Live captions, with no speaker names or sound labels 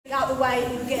of the way,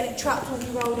 you're getting it trapped when you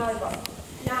rolled over.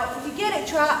 Now, if you get it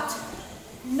trapped,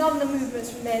 none of the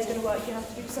movements from there is going to work. You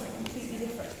have to do something completely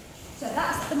different. So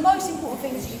that's the most important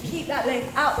thing, is you keep that leg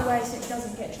out the way so it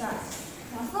doesn't get trapped.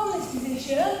 Now from this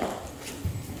position,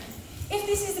 if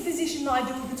this is the position that I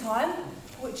do all the time,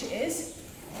 which it is,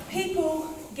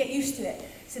 people get used to it.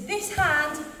 So this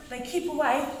hand, they keep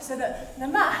away so that no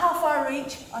matter how far I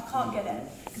reach, I can't get it.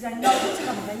 Because they know what's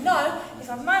coming. They know if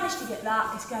I manage to get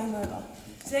that, it's game over.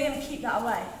 So they're going to keep that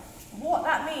away. What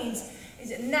that means is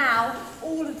that now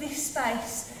all of this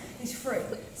space is free.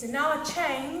 So now I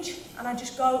change and I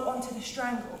just go onto the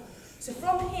strangle. So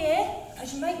from here, I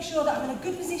just make sure that I'm in a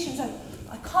good position. So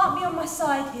I can't be on my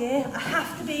side here. I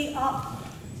have to be up,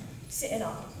 sitting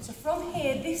up. So from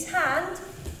here, this hand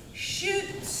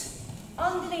shoots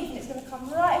underneath, and it's going to come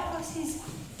right across his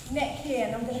neck here,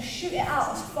 and I'm going to shoot it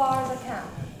out as far as I can.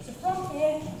 So from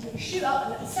here, I'm going to shoot up,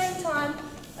 and at the same time,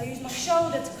 I use my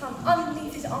shoulder to come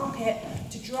underneath his armpit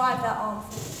to drive that arm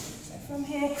forward. So from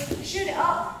here, shoot it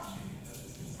up,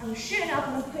 and I'm shooting up,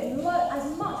 and I'm putting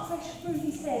as much pressure through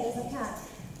his head as I can.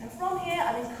 And from here,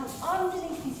 I then come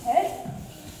underneath his head,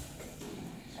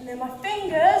 and then my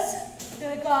fingers are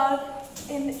going to go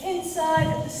in the inside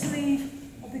of the sleeve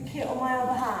of the kit on my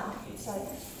other hand. So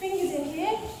fingers in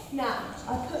here. Now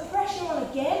I put pressure on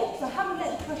again, so I haven't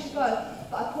let the pressure go,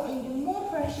 but I put on even more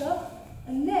pressure,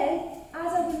 and then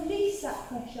as I release that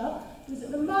pressure, because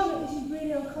at the moment this is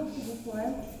really uncomfortable for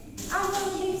him, as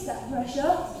I release that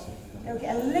pressure, he'll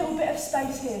get a little bit of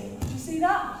space here. Do you see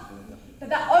that? But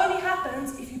that only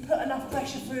happens if you put enough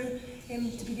pressure through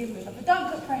him to begin with. If I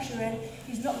don't put pressure in,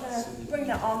 he's not going to bring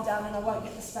that arm down and I won't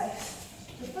get the space.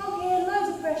 So from here,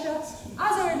 loads of pressure. As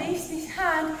I release, this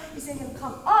hand is then going to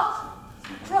come up,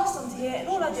 cross onto here, and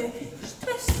all I do is just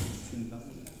twist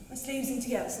my sleeves in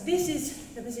together. So this is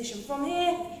the position. From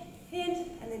here, in,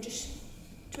 and then just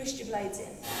twist your blades in.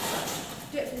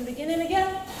 Do it from the beginning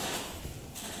again.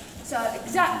 So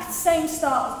exact same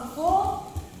start as before.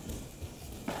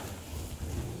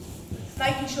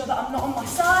 Making sure that I'm not on my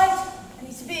side. I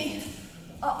need to be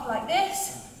up like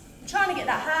this. I'm trying to get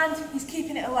that hand, he's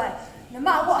keeping it away. No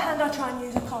matter what hand I try and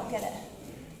use, I can't get it.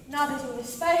 Now there's all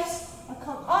this space, I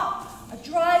come up, I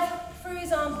drive through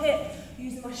his armpit,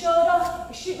 using my shoulder,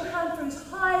 I shoot my hand through as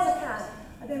high as I can.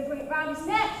 I then bring it round his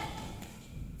neck,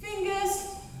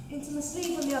 fingers into my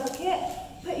sleeve on the other kit,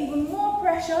 put even more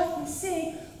pressure. You can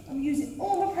see I'm using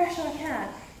all the pressure I can.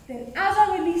 Then as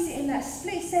I release it in that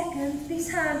split second, this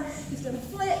hand is going to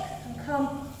flip and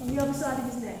come on the other side of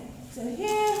his neck. So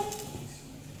here,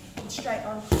 and straight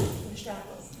on to the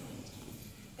strangle.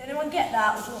 Did anyone get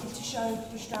that, or do you want me to show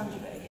the strangle bit again?